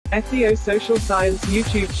Ethio Social Science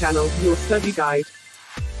YouTube channel, your study guide.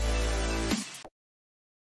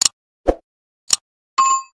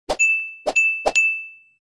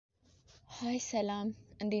 ሃይ ሰላም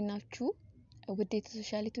እንዴት ናችሁ? ውዴት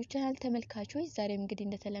ሶሻል ዩቲዩብ ቻናል ተመልካቾች ዛሬም እንግዲህ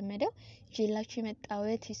እንደተለመደው ጄላችሁ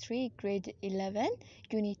የመጣሁት ሂስትሪ ግሬድ 11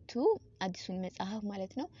 ዩኒት 2 አዲሱን መጽሐፍ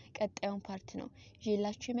ማለት ነው ቀጣዩን ፓርት ነው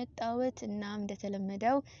ጄላችሁ የመጣሁት እና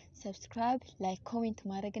እንደተለመደው ሰብስክራይብ ላይክ ኮሜንት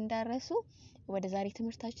ማድረግ እንዳረሱ ወደ ዛሬ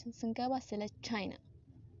ትምህርታችን ስንገባ ስለ ቻይና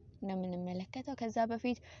ነው የምንመለከተው ከዛ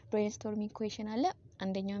በፊት ብሬንስቶርሚንግ ኩዌስቸን አለ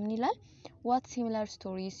አንደኛው ምን ይላል what similar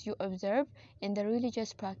stories you observe in the religious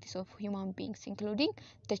practice of human beings including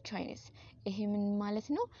the Chinese ይሄ ምን ማለት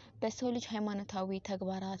ነው በሰው ልጅ ሃይማኖታዊ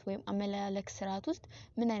ተግባራት ወይም አመላለክ ስርዓት ውስጥ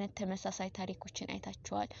ምን አይነት ተመሳሳይ ታሪኮችን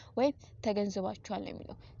አይታችኋል ወይም ተገንዝባችኋል ነው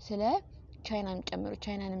የሚለው ስለ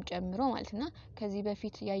ቻይናንም ጨምሮ ማለትና ከዚህ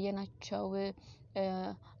በፊት ያየናቸው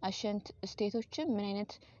አሸንት ስቴቶችን ምን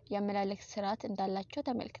አይነት ያመላለክ ስርዓት እንዳላቸው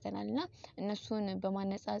ተመልክተናልና እነሱን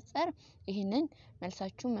በማነጻጸር ይሄንን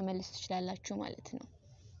መልሳችሁን መመለስ ትችላላችሁ ማለት ነው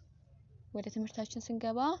ወደ ትምህርታችን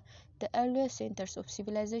ስንገባ the earliest centers of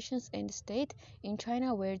civilizations and state in China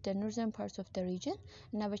were the northern parts of the region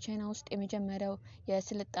እና በቻይና ውስጥ የመጀመሪያው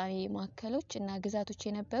የስልጣኔ ማዕከሎች እና ግዛቶች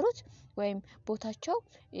የነበሩት ወይም ቦታቸው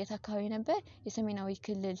የታካዊ ነበር የሰሜናዊ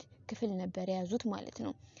ክፍል ነበር ያዙት ማለት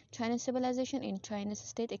ነው Chinese civilization in Chinese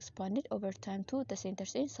state expanded over time to the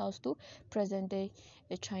centers in south to present day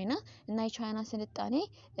China እና የቻይና ስልጣኔ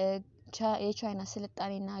የቻይና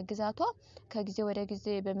ስልጣኔና ግዛቷ ከጊዜ ወደ ጊዜ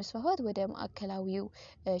በመስፋፋት ወደ ማዕከላዊው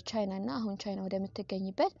ቻይናና አሁን ቻይና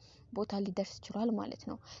ወደምትገኝበት ቦታ ሊደርስ ይችላል ማለት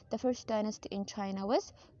ነው the first dynasty in China was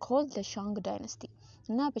called the Shang dynasty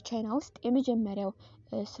እና በቻይና ውስጥ የመጀመሪያው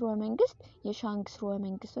ስርወ መንግስት የሻንግ ስርወ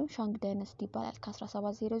መንግስት ሻንግ ዳይናስቲ ይባላል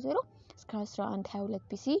ከ1700 እስከ 1122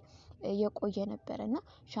 BC የቆየ ነበርና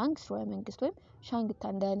ሻንግ ስርወ መንግስት ወይም ሻንግ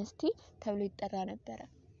ዳይናስቲ ተብሎ ይጠራ ነበር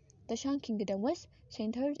The Shang kingdom was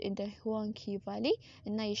centered in the Huanghe Valley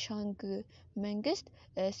እና የሻንግ መንግስት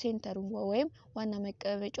ሴንተሩን ወይም ዋና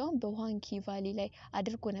መቀመጫውን በሁዋንጊ ቫሊ ላይ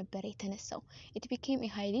አድርጎ ነበር የተነሳው It became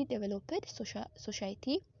a highly developed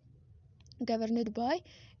society governed by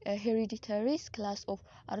a hereditary class of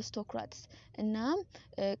aristocrats እና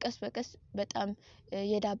ቀስ በቀስ በጣም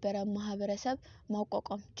የዳበረ ማህበረሰብ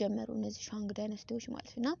ማቋቋም ጀመሩ እነዚህ ሻንግ ዳይናስቲዎች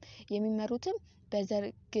ማለትና የሚመሩትም በዘር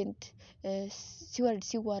ግንድ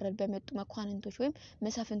ሲዋረድ በመጡ መኳንንቶች ወይም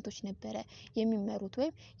መሳፍንቶች ነበረ የሚመሩት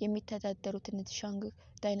ወይም የሚተዳደሩት እነዚህ ሻንግ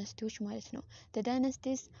ዳይናስቲዎች ማለት ነው The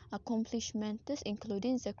dynasty's accomplishments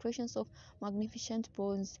including the creation of magnificent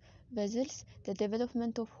bronze vessels the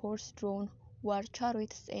development of horse-drawn war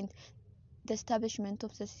chariots and the establishment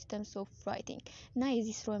of the systems of writing እና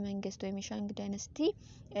የዚህ ስርወ መንግስት ወይም የሻንግ ዳይናስቲ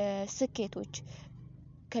ስኬቶች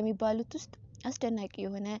ከሚባሉት ውስጥ አስደናቂ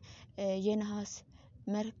የሆነ የነሐስ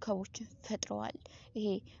መርከቦችን ፈጥረዋል ይሄ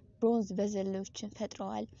ብሮንዝ ቨዘሎችን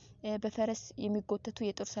ፈጥረዋል በፈረስ የሚጎተቱ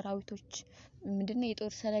የጦር ሰራዊቶች ምንድነው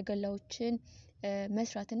የጦር ሰረገላዎችን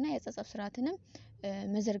መስራትና የጻጻፍ ስርዓትንም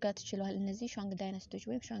መዘርጋት ይችላል እነዚህ ሻንግ ዳይናስቲዎች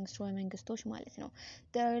ወይም ሻንግ ስርወ መንግስቶች ማለት ነው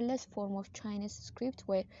The earliest form of Chinese script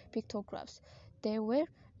were pictographs they were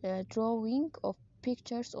drawing of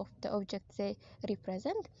pictures of the objects they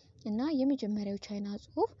represent እና የመጀመሪያው ቻይና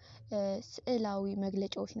ጽሁፍ ስዕላዊ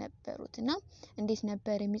መግለጫዎች ነበሩትና እንዴት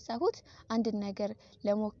ነበር የሚጻፉት አንድ ነገር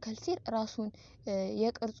ለሞከል ሲል ራሱን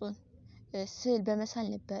የቅርጹን ስዕል በመሳል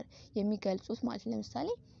ነበር የሚገልጹት ማለት ለምሳሌ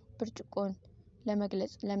ብርጭቆን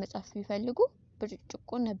ለመጻፍ ቢፈልጉ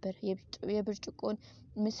ብርጭቆን ነበር የብርጭቆን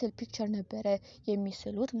ምስል ፒክቸር ነበር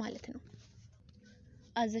የሚስሉት ማለት ነው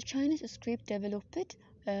As the Chinese script developed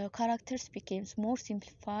characters became more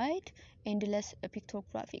simplified and less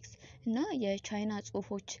pictographic እና የቻይና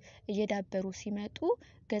ጽሁፎች እየዳበሩ ሲመጡ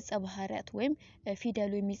ገጸ ባህሪያት ወይም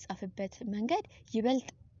ፊደሉ የሚጻፍበት መንገድ ይበልጥ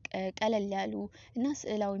ቀለል ያሉ እና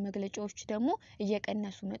ስዕላዊ መግለጫዎች ደግሞ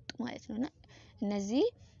እየቀነሱ መጡ ማለት ነውና እነዚህ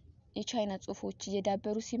የቻይና ጽሁፎች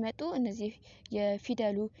እየዳበሩ ሲመጡ እነዚህ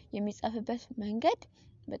የፊደሉ የሚጻፍበት መንገድ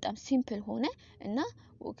በጣም ሲምፕል ሆነ እና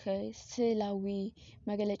ከስዕላዊ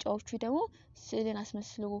መግለጫዎቹ ደግሞ ስዕልን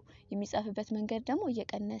አስመስሎ የሚጻፍበት መንገድ ደግሞ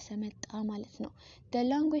እየቀነሰ መጣ ማለት ነው The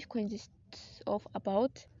language consists of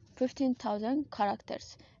about 15,000 characters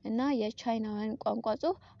እና የቻይናውያን ቋንቋ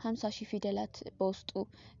ጽሁፍ 50,000 ፊደላት በውስጡ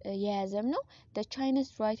የያዘም ነው The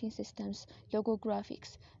Chinese writing systems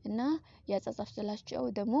logographics እና ያጻጻፍ ስላቸው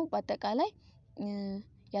ደግሞ በአጠቃላይ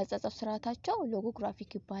ያጻጻፍ ስርዓታቸው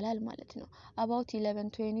ሎጎግራፊክ ይባላል ማለት ነው About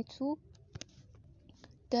 1122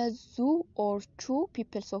 The Zhou or Chu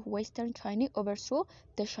peoples of Western China overthrew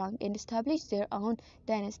the Shang and established their own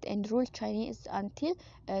dynasty and ruled China until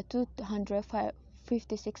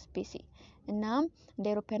 256 BC እናም እንደ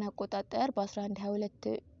አውሮፓውያን አቆጣጠር በ1122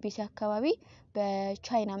 ቢሲ አካባቢ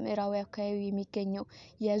በቻይና ምዕራባዊ አካባቢ የሚገኘው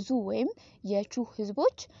የዙ ወይም የቹ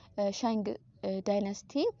ህዝቦች ሻንግ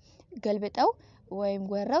ዳይናስቲ ገልብጠው ወይም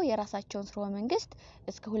ወረው የራሳቸውን ስርወ መንግስት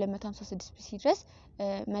እስከ 256 ቢሲ ድረስ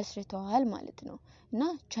መስርተዋል ማለት ነው እና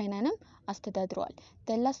ቻይናንም አስተዳድረዋል።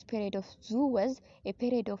 The last period of Zhou was a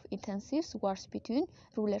period of intensive wars between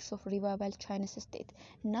rulers of rival Chinese state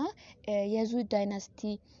እና የዙ ዳይናስቲ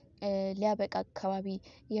ሊያበቃ አካባቢ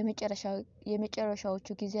የመጨረሻዎቹ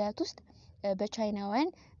ጊዜያት ውስጥ በቻይናውያን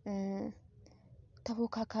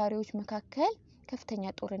ተፎካካሪዎች መካከል ከፍተኛ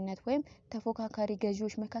ጦርነት ወይም ተፎካካሪ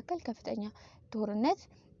ገዢዎች መካከል ከፍተኛ ጦርነት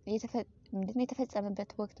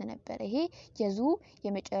የተፈጸመበት ወቅት ነበር። ይሄ የዙ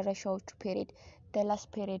የመጨረሻዎቹ ፔሪድ the last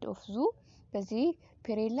period of Zhou በዚህ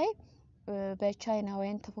ፔሪድ ላይ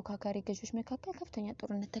በቻይናውያን ተፎካካሪ ገዢዎች መካከል ከፍተኛ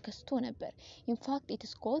ጦርነት ተከስቶ ነበር። in fact it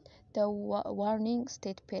is called the warring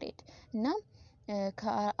state period እና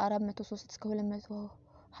ከ403 እስከ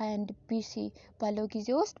 221 ቢሲ ባለው ጊዜ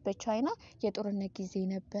ውስጥ በቻይና የጦርነት ጊዜ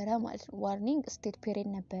ነበረ ማለት ነው። ዋርኒንግ ስቴት ፔሪድ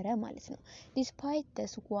ነበረ ማለት ነው። despite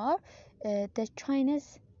this war the Chinese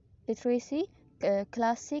literacy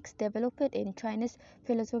classics developed in Chinese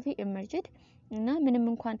philosophy emerged እና ምንም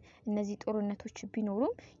እንኳን እነዚህ ጦርነቶች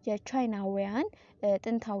ቢኖሩም የቻይናውያን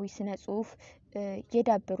ጥንታዊ ስነ ጽሁፍ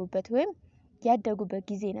የዳበሩበት ወይም ያደጉበት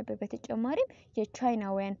ጊዜ ነበር። በተጨማሪም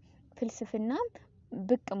የቻይናውያን ፍልስፍና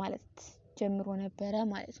ብቅ ማለት ጀምሮ ነበረ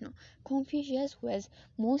ማለት ነው። Confucius was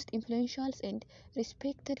most influential and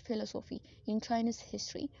respected philosophy in Chinese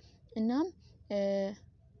history እናም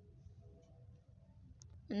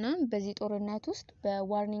በዚህ ጦርነት ውስጥ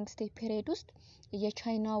በዋርኒንግ ስቴት ፔሪድ ውስጥ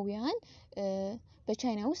የቻይናውያን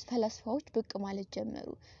በቻይና ውስጥ ፈላስፋዎች ብቅ ማለት ጀመሩ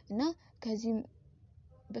እና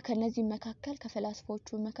ከነዚህ መካከል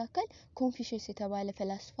ከፈላስፋዎቹ መካከል ኮንፊሽየስ የተባለ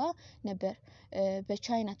ፈላስፋ ነበር።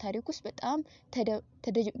 በቻይና ታሪክ ውስጥ በጣም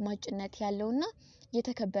ተደማጭነት ያለውና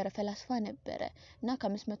የተከበረ ፈላስፋ ነበረ እና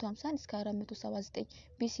ከ550 እስከ 479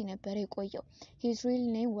 ቢሲ ነበር የቆየው። His real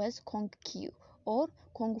name was Kong Qiu or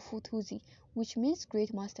Kong Fu Tuzi which means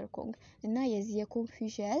great master Kong እና የዚህ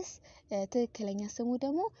የኮንፊሽየስ ትክክለኛ ስሙ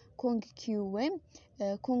ደግሞ ኮንግ ኪው ወይም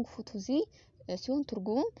ኮንግ ፉቱዚ ሲሆን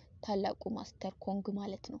ትርጉሙም ታላቁ ማስተር ኮንግ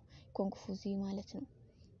ማለት ነው። ኮንግ ፉዚ ማለት ነው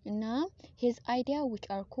እና his idea which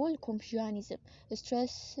are called Confucianism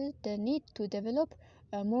stress the need to develop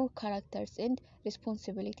more characters and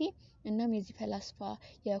responsibility እናም የዚህ ፈላስፋ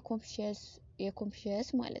የኮንፊሽየስ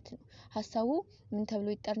ማለት ነው ሐሳቡ ምን ተብሎ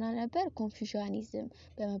ይጠራ ነበር? ኮንፊሽያኒዝም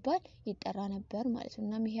በመባል ይጠራ ነበር ማለት ነው።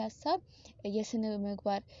 እናም ይሄ ሐሳብ የስነ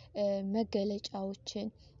ምግባር መገለጫዎችን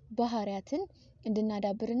ባህሪያትን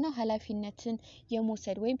እንድናዳብርና ኃላፊነትን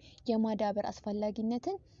የመውሰድ ወይም የማዳበር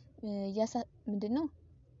አስፈላጊነትን ምንድነው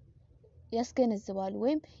ያስገነዝባሉ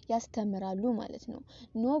ወይም ያስተምራሉ ማለት ነው።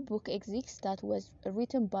 No book exists that was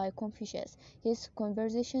written by Confucius. His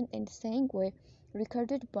conversation and saying were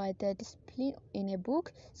recorded by the discipline in a book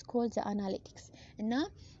called the Analytics እና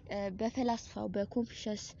በፈላስፋው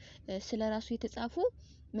በኮንፊሽየስ ስለራሱ የተጻፉ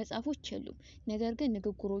መጽሐፎች የሉም። ነገር ግን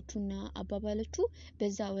ንግግሮቹና አባባሎቹ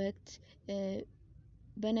በዛ ወቅት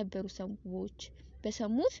በነበሩ ሰዎች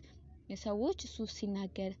እሱ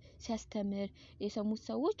ሲናገር ሲያስተምር የሰሙት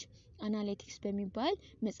ሰዎች አናሊቲክስ በሚባል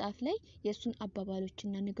መጽሐፍ ላይ የሱን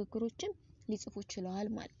አባባሎችና ንግግሮችን ሊጽፉ ችለዋል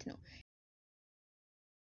ማለት ነው።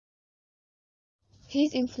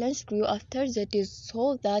 His influence grew after the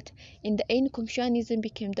so that in the end Confucianism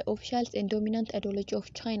became the official and dominant ideology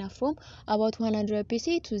of China from about 100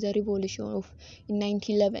 BC to the revolution of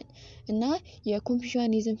 1911 እና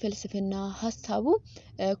የኮንፊሽያኒዝም ፍልስፍና ሐሳቡ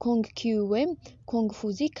ኮንግ ኪው ወይም ኮንግ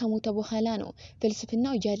ፉዚ ከሞተ በኋላ ነው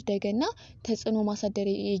ፍልስፍናው እያደገና ተጽዕኖ ማሳደር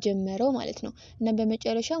የጀመረው ማለት ነው። እና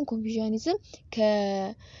በመጨረሻም ኮንፊሽያኒዝም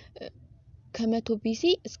ከመቶ ቢሲ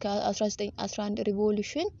እስከ 1911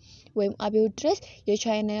 ሪቮሉሽን ወይም አብዮት ድረስ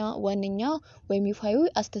የቻይና ዋነኛ ወይም ይፋዊ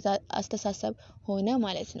አስተሳሰብ ሆነ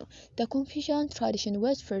ማለት ነው። The Confucian tradition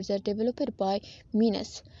was further developed by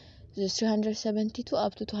Minas 372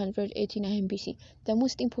 up to 289 BC. The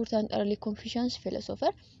most important early Confucian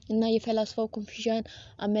philosopher እና የፈላስፋው ኮንፊሽያን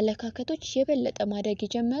አመለካከቶች የበለጠ ማደግ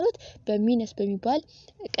የጀመሩት በሚነስ በሚባል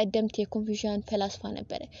ቀደምት የኮንፊሽያን ፈላስፋ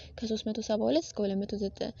ነበር። ከ372 እስከ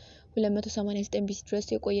 289 BC ድረስ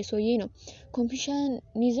የቆየ ሰውዬ ነው።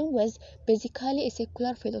 Confucianism was basically a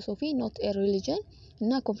secular philosophy, not a religion.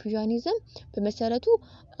 እና ኮንፊሽያኒዝም በመሰረቱ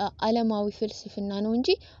ዓለማዊ ፍልስፍና ነው እንጂ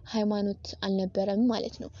ሃይማኖት አልነበረም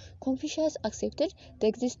ማለት ነው። Confucius accepted the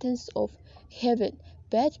existence of heaven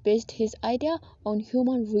but based his idea on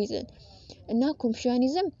human reason እና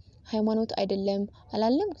ኮንፊሽያኒዝም ሃይማኖት አይደለም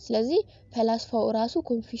አላለም። ስለዚህ ፈላስፋው ራሱ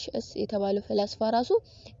ኮንፊሽየስ የተባለው ፈላስፋ ራሱ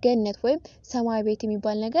ገነት ወይም ሰማይ ቤት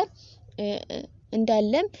የሚባል ነገር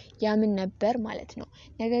እንዳለም ያምን ነበር ማለት ነው።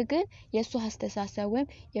 ነገር ግን የሱ አስተሳሰብ ወይም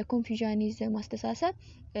የኮንፊውዥኒዝም አስተሳሰብ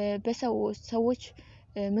በሰዎች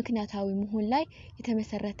ምክንያታዊ መሆን ላይ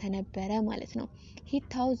የተመሰረተ ነበረ ማለት ነው። he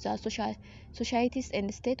thought that societies and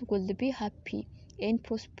state would be happy and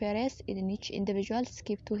prosperous in each individual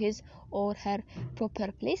keep to his or her proper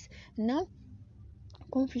place እና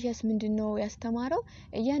ኮንፊውሽስ ምንድነው ያስተማረው?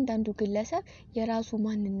 እያንዳንዱ ግለሰብ የራሱ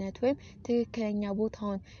ማንነት ወይም ትክክለኛ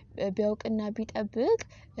ቦታውን ቢያውቅና ቢጠብቅ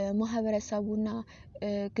ማህበረሰቡና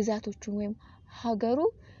ግዛቶቹን ወይም ሀገሩ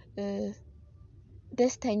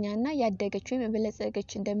ደስተኛና ያደገች ወይም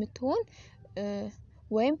የበለጸገች እንደምትሆን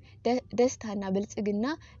ወይም ደስታና ብልጽግና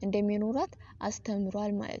እንደሚኖራት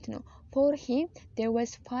አስተምሯል ማለት ነው። for him there was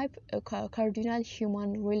 5 cardinal human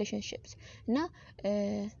relationships እና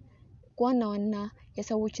ዋና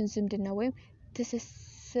የሰዎችን ዝምድና ወይም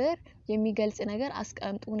ትስስር የሚገልጽ ነገር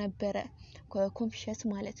አስቀምጦ ነበረ ኮንፊውሽስ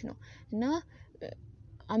ማለት ነው። እና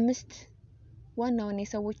 5 ዋና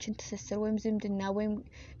የሰዎችን ትስስር ወይም ዝምድና ወይም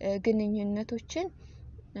ግንኙነቶችን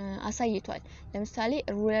አሳይቷል። ለምሳሌ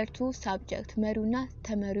ruler to subject መሪውና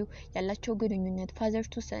ተመሪው ያላቸው ግንኙነት፣ father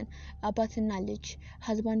to son አባትና ልጅ፣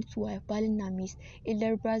 husband to wife ባልና ሚስት፣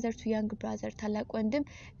 elder brother to young brother ታላቅ ወንድም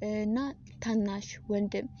እና ታናሽ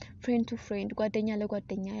ወንድም፣ friend to friend ጓደኛ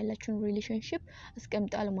ለጓደኛ ያላቸውን relationship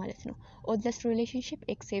አስቀምጧል ማለት ነው። all this relationship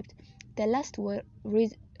except the last were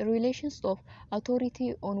relations of authority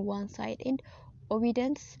on one side and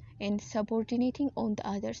obedience and subordinating on the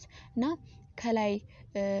others እና ከላይ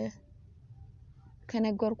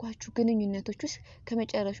ከነገርኳችሁ ግንኙነቶች ውስጥ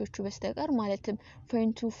ከመጨረሾቹ በስተቀር ማለትም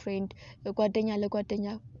friend to friend ጓደኛ ለጓደኛ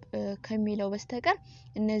ከሚለው በስተቀር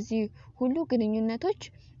እነዚህ ሁሉ ግንኙነቶች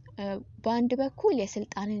በአንድ በኩል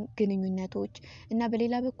የስልጣን ግንኙነቶች እና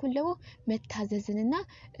በሌላ በኩል ደግሞ መታዘዝንና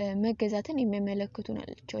መገዛትን የሚያመለክቱ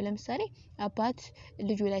ናቸው። ለምሳሌ አባት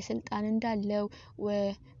ልጁ ላይ ስልጣን እንዳለው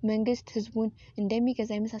መንግስት ህዝቡን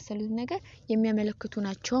እንደሚገዛ የመሳሰሉት ነገር የሚያመለክቱ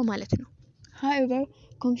ናቸው ማለት ነው። However,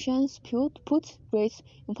 Confucius put great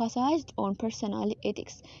emphasis on personal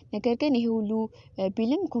ethics. ነገር ግን ይሄ ሁሉ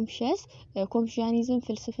ቢልም ኮንፊውሽኒዝም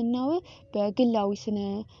ፍልስፍናው በግላዊ ስነ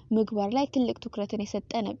ምግባር ላይ ትልቅ ትኩረትን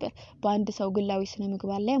የሰጠ ነበር። በአንድ ሰው ግላዊ ስነ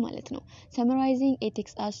ምግባር ላይ ማለት ነው። Summarizing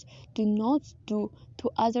ethics as do not do to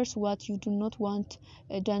others what you do not want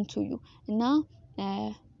done to you እና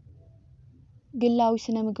ግላዊ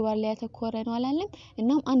ስነ ምግባር ላይ ያተኮረ ነው አላለም።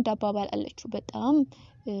 እናም አንድ አባባል አለችው በጣም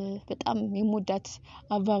የሞዳት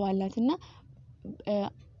አባባል ናትና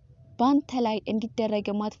ባንተ ላይ እንዲደረግ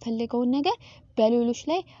የማትፈልገው ነገር በሌሎች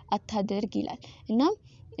ላይ አታድርግ ይላል። እና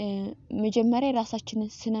መጀመሪያ ራሳችንን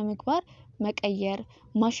ስነ ምግባር መቀየር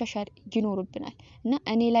ማሻሻል ይኖርብናል። እና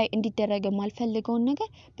እኔ ላይ እንዲደረግ የማልፈልገው ነገር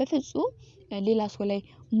በፍጹም ሌላ ሰው ላይ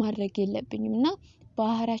ማድረግ የለብኝም እና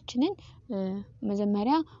ባህሪያችንን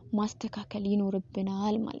መጀመሪያ ማስተካከል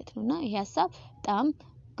ይኖርብናል ማለት ነውና ይሄ ሐሳብ በጣም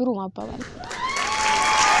ግሩም አባባል ነው።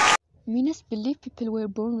 ሚነስ believe people were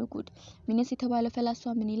born good ሚነስ የተባለ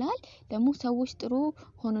ፈላስፋ ምን ይላል? ደግሞ ሰዎች ጥሩ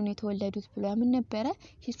ሆኖ ነው የተወለዱት ብሎ ያምን ነበረ።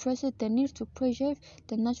 he stressed the need to preserve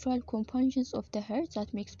the natural components of the heart that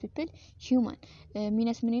makes people human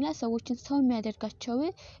ሚነስ ምን ይላል? ሰዎችን ሰው የሚያደርጋቸው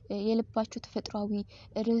የልባቸው ተፈጥሯዊ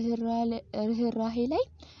ርህራሄ ላይ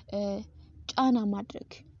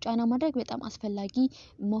ጫና ማድረግ በጣም አስፈላጊ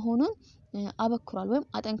መሆኑን አበክሯል ወይም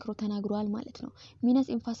አጠንክሮ ተናግሯል ማለት ነው። ሚነስ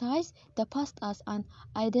emphasize the past as an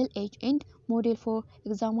ideal age and model for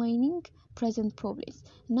examining present problems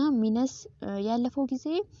እና ሚነስ ያለፈው ጊዜ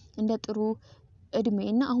እንደ ጥሩ እድሜ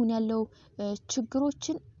እና አሁን ያለው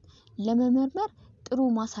ችግሮችን ለመመርመር ጥሩ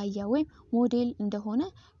ማሳያ ወይም ሞዴል እንደሆነ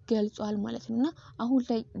ገልጿል ማለት ነውና አሁን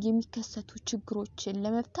ላይ የሚከሰቱ ችግሮችን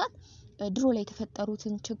ለመፍታት ድሮ ላይ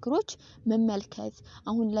የተፈጠሩትን ችግሮች መመልከት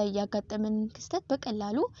አሁን ላይ ያጋጠመን ክስተት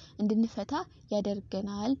በቀላሉ እንድንፈታ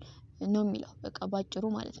ያደርገናል ነው የሚለው በቃ ባጭሩ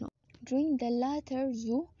ማለት ነው። During the latter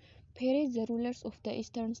Zhou period the rulers of the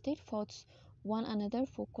eastern state fought one another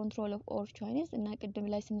for control of all Chinese እና ቅድም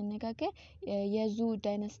ላይ ስንነጋገር የዙ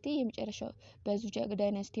ዳይናስቲ የመጨረሻው በዙ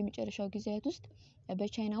ዳይናስቲ የመጨረሻው ጊዜያት ውስጥ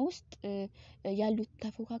በቻይና ውስጥ ያሉት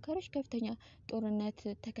ተፎካካሪዎች ከፍተኛ ጦርነት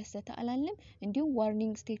ተከሰተ አላለም። እንዲሁም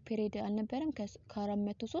ዋርኒንግ ስቴት ፔሪድ አልነበረም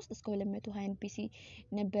ከ403 እስከ 220 ቢሲ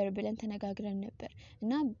ነበር ብለን ተነጋግረን ነበር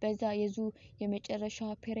እና በዛ የዙ የመጨረሻ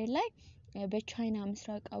ፔሪድ ላይ በቻይና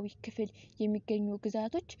ምስራቃዊ ክፍል የሚገኙ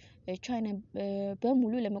ግዛቶች ቻይና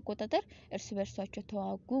በሙሉ ለመቆጣጠር እርስ በርሳቸው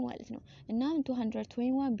ተዋጉ ማለት ነው። እና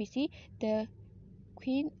 221 BC the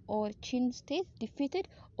Qin or Qin state defeated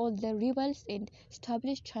all the rebels and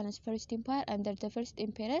established China's first empire under the first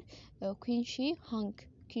emperor Qin Shi Huang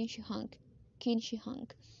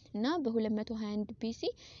እና በ221 BC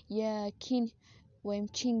የኪን ወይም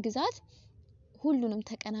ቺን ግዛት ሁሉንም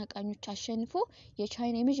ተቀናቃኞች አሸንፎ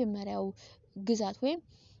የቻይና የመጀመሪያው ግዛት ወይም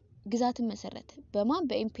ግዛትን መሰረተ። በማን?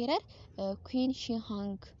 በኢምፔረር ኩዊን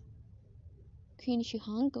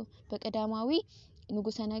ሺሃንግ በቀዳማዊ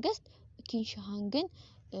ንጉሰ ነገስት ኩዊን ሺሃንግን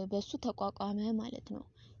በሱ ተቋቋመ ማለት ነው።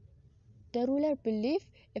 the ruler believed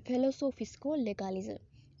a philosophy called legalism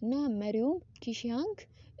እና መሪውም ኪሺያንግ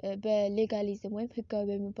በሌጋሊዝም ወይም ህጋዊ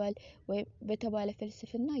በሚባል ወይም በተባለ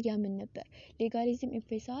ፍልስፍና ያምን ነበር። ሌጋሊዝም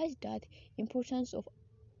emphasized that importance of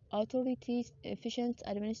authorities, efficient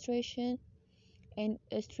administration and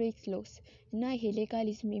strict laws እና ይሄ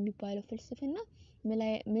ሌጋሊዝም የሚባለው ፍልስፍና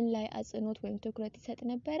ምን ላይ አጽንኦት ወይም ትኩረት ይሰጥ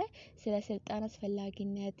ነበር? ስለ ስልጣን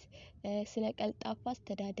አስፈላጊነት፣ ስለ ቀልጣፋ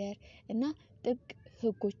አስተዳደር እና ጥብቅ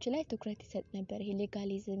ህጎች ላይ ትኩረት ይሰጥ ነበር። ይሄ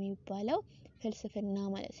ሌጋሊዝም የሚባለው ፍልስፍና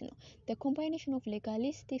ማለት ነው። the combination of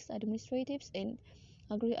legalistic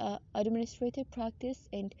administrative practice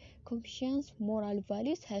and Confucian moral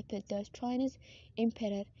values helped the Chinese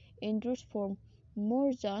emperor endure for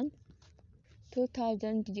more than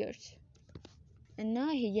 2000 years እና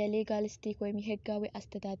ይሄ የሌጋሊስቲክ ወይም የህጋዊ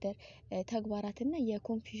አስተዳደር ተግባራትና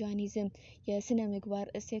የኮንፊውዥኒዝም የስነ ምግባር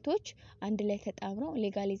እሴቶች አንድ ላይ ተጣምረው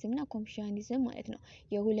ሌጋሊዝምና ኮንፊውዥኒዝም ማለት ነው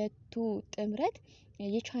የሁለቱ ጥምረት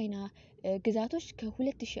የቻይና ግዛቶች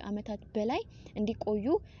ከ2000 ዓመታት በላይ እንዲቆዩ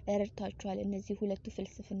ረድቷቸዋል። እነዚህ ሁለቱ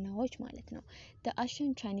ፍልስፍናዎች ማለት ነው። the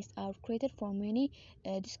ancient Chinese are created for many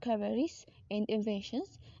discoveries and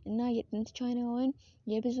inventions እና የጥንት ቻይናውያን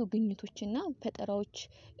የብዙ ግኝቶችና ፈጠራዎች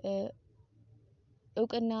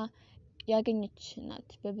እውቅና ያገኘች ናት።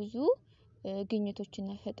 በብዙ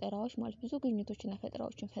ግኝቶችና ፈጠራዎች ማለት ብዙ ግኝቶችና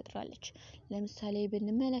ፈጠራዎችን ፈጥራለች። ለምሳሌ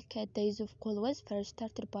ብንመለከት the use of coal was first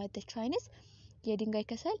started by the Chinese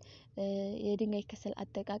የድንጋይ ከሰል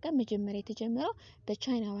አጠቃቀም መጀመሪያ የተጀመረው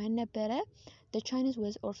በቻይናውያን ነበረ። the Chinese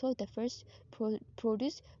was also the first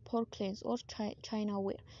produce porcelains or China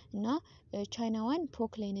ware እና ቻይናውያን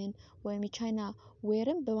ፖርክሌንን ወይም የቻይና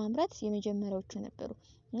ዌርን በማምረት የመጀመሪያዎቹ ነበሩ።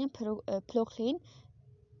 ፖርክሌን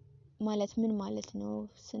ማለት ምን ማለት ነው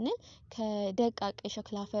ስንል ከደቃቅ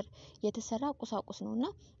የሸክላ አፈር የተሰራ ቁሳቁስ ነውና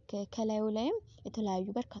ከላዩ ላይም የተለያዩ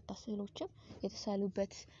በርካታ ስዕሎችም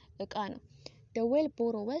የተሳሉበት እቃ ነው። the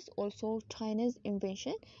wheelbarrow was also China's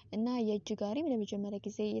invention እና የእጅ ጋሪም ለመጀመሪያ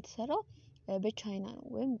ጊዜ የተሰራው በቻይና ነው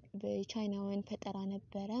ወይም በቻይናውያን ፈጠራ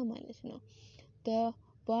ነበረ ማለት ነው። the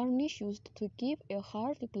varnish used to give a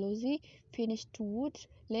hard glossy finish to wood,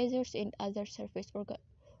 leathers and other surface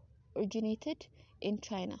originated in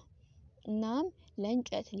China እናም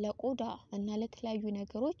ለእንጨት፣ ለቆዳ እና ለተለያዩ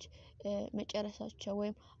ነገሮች መጨረሳቸው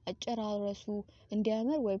ወይም አጨራረሱ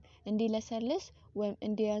እንዲያምር ወይም እንዲለሰልስ ወይም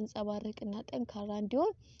እንዲያንጸባርቅና ጠንካራ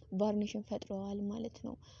እንዲሆን ቫርኒሽን ፈጥረዋል ማለት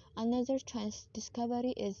ነው። another Chinese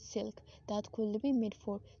discovery is silk that could be made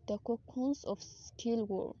for the cocoons of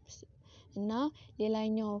skillworms እና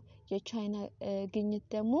ሌላኛው የቻይና ግኝት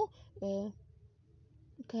ደግሞ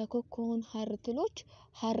ከኮኮን ሀርትሎች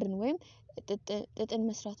ሀርን ወይም ጥጥን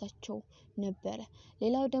መስራታቸው ነበረ።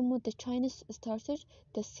 ሌላው ደግሞ the Chinese started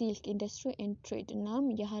the silk industry and trade እናም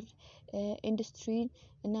የሀር ኢንዱስትሪ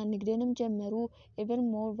እና ንግድንም ጀመሩ።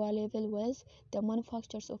 even more valuable was the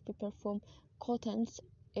manufacture of paper from cottons,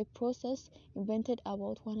 a process invented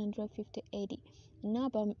about 150 AD እና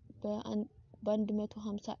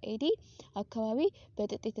በ150 AD አካባቢ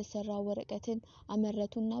በጥጥ የተሰራ ወረቀትን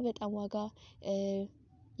አመረቱና በጣም ዋጋ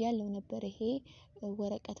ያለው ነበር ይሄ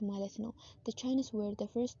ወረቀት ማለት ነው። the Chinese were the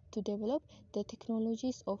first to develop the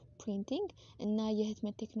technologies of printing እና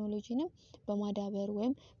የህትመት ቴክኖሎጂንም በማዳበር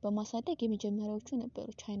ወይም በማሳደግ የመጀመሪያዎቹ ነበሩ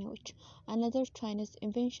ቻይናዎች። another Chinese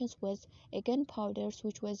inventions was a gunpowder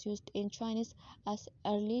which was used in Chinese as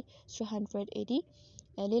early 300 AD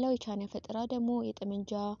ሌላው የቻይና ፈጠራ ደግሞ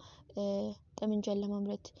ጠመንጃን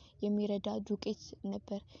ለማምረት የሚረዳ ዱቄት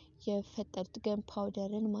ነበር የፈጠሩት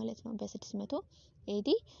gunpowderን ማለት ነው። በ600 AD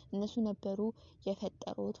እነሱ ነበሩ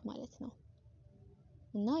የፈጠሩት ማለት ነው።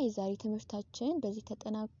 እና የዛሬ ትምህርታችን በዚህ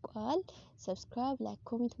ተጠናቋል። ሰብስክራይብ፣ ላይክ፣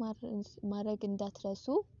 ኮሜንት ማድረግ እንዳትረሱ።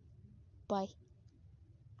 ባይ